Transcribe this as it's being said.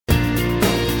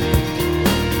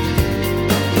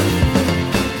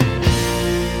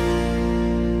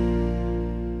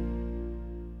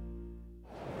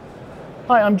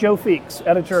Hi, I'm Joe Feeks,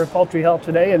 editor of Poultry Health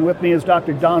Today, and with me is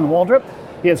Dr. Don Waldrop.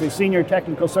 He is a senior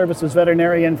technical services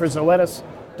veterinarian for Zoetis.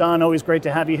 Don, always great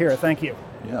to have you here. Thank you.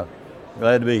 Yeah,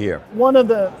 glad to be here. One of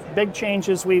the big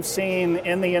changes we've seen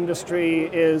in the industry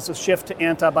is a shift to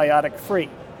antibiotic-free.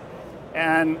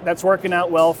 And that's working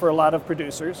out well for a lot of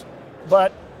producers.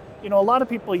 But, a lot of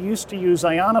people used to use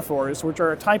ionophores, which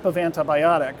are a type of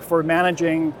antibiotic, for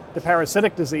managing the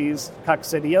parasitic disease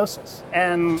coccidiosis.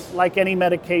 And like any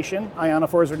medication,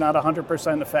 ionophores are not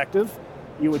 100% effective.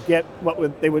 You would get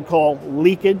what they would call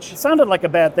leakage. It sounded like a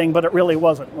bad thing, but it really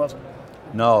wasn't, was it?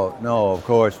 No, of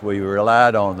course, we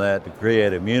relied on that to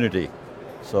create immunity,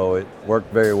 so it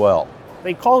worked very well.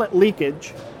 They call it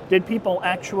leakage. Did people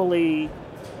actually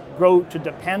grow to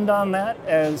depend on that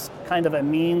as kind of a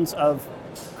means of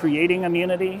creating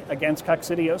immunity against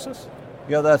coccidiosis?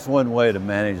 Yeah, that's one way to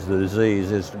manage the disease,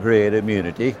 is to create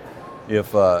immunity.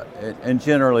 And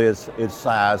generally it's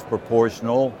size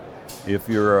proportional. If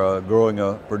you're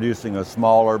producing a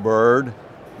smaller bird,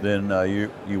 then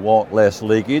you want less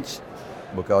leakage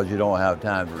because you don't have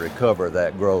time to recover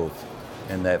that growth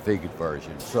in that feed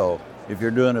conversion. So if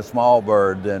you're doing a small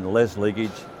bird, then less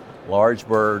leakage. Large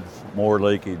birds, more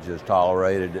leakage is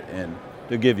tolerated and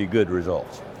to give you good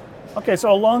results. Okay,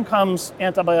 so along comes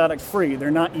antibiotic-free.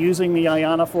 They're not using the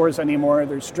ionophores anymore.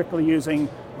 They're strictly using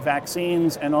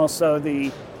vaccines and also the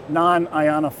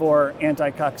non-ionophore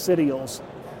anticoccidials.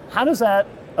 How does that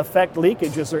affect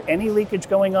leakage? Is there any leakage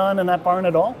going on in that barn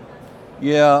at all?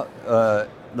 Yeah,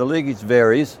 the leakage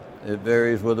varies. It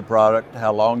varies with the product,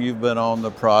 how long you've been on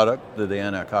the product, the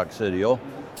anticoccidial.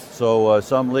 So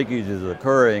some leakage is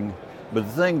occurring, but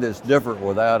the thing that's different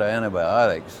without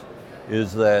antibiotics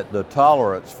is that the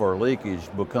tolerance for leakage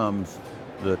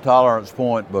the tolerance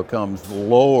point becomes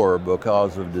lower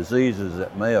because of diseases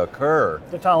that may occur.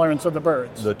 The tolerance of the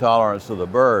birds. The tolerance of the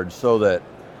birds, so that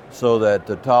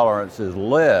the tolerance is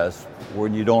less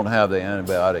when you don't have the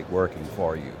antibiotic working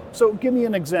for you. So give me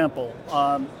an example.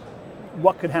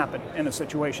 What could happen in a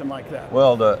situation like that?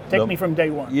 Well, take me from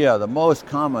day one. Yeah, the most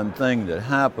common thing that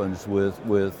happens with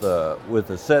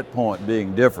the set point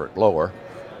being different, lower,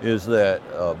 is that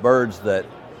birds that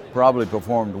probably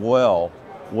performed well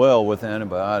with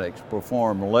antibiotics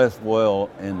perform less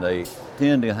well, and they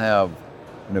tend to have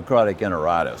necrotic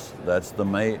enteritis. That's the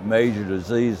major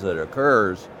disease that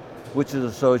occurs, which is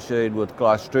associated with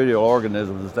Clostridial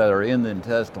organisms that are in the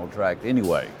intestinal tract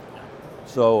anyway.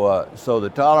 So the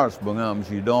tolerance becomes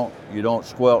you don't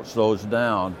squelch those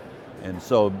down, and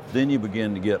so then you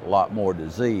begin to get a lot more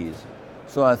disease.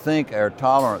 So I think our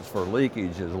tolerance for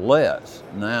leakage is less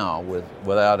now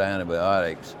without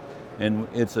antibiotics, and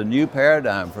it's a new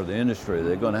paradigm for the industry.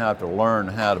 They're going to have to learn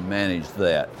how to manage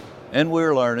that, and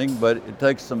we're learning, but it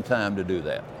takes some time to do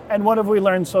that. And what have we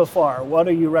learned so far? What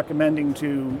are you recommending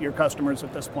to your customers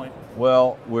at this point?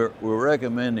 Well, we're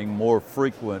recommending more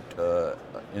frequent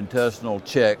intestinal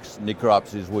checks,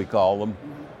 necropsies we call them,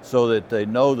 so that they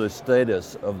know the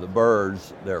status of the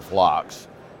birds, their flocks,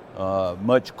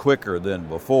 much quicker than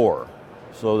before,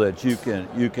 so that you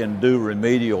can do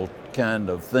remedial kind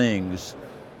of things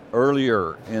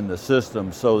earlier in the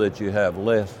system so that you have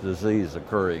less disease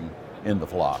occurring in the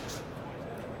flocks.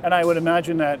 And I would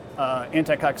imagine that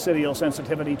anticoccidial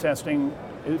sensitivity testing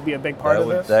would be a big part of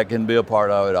this? That can be a part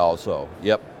of it also.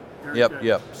 Yep.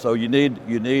 Yep. So you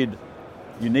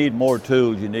need more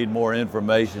tools, you need more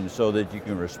information so that you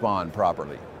can respond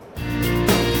properly.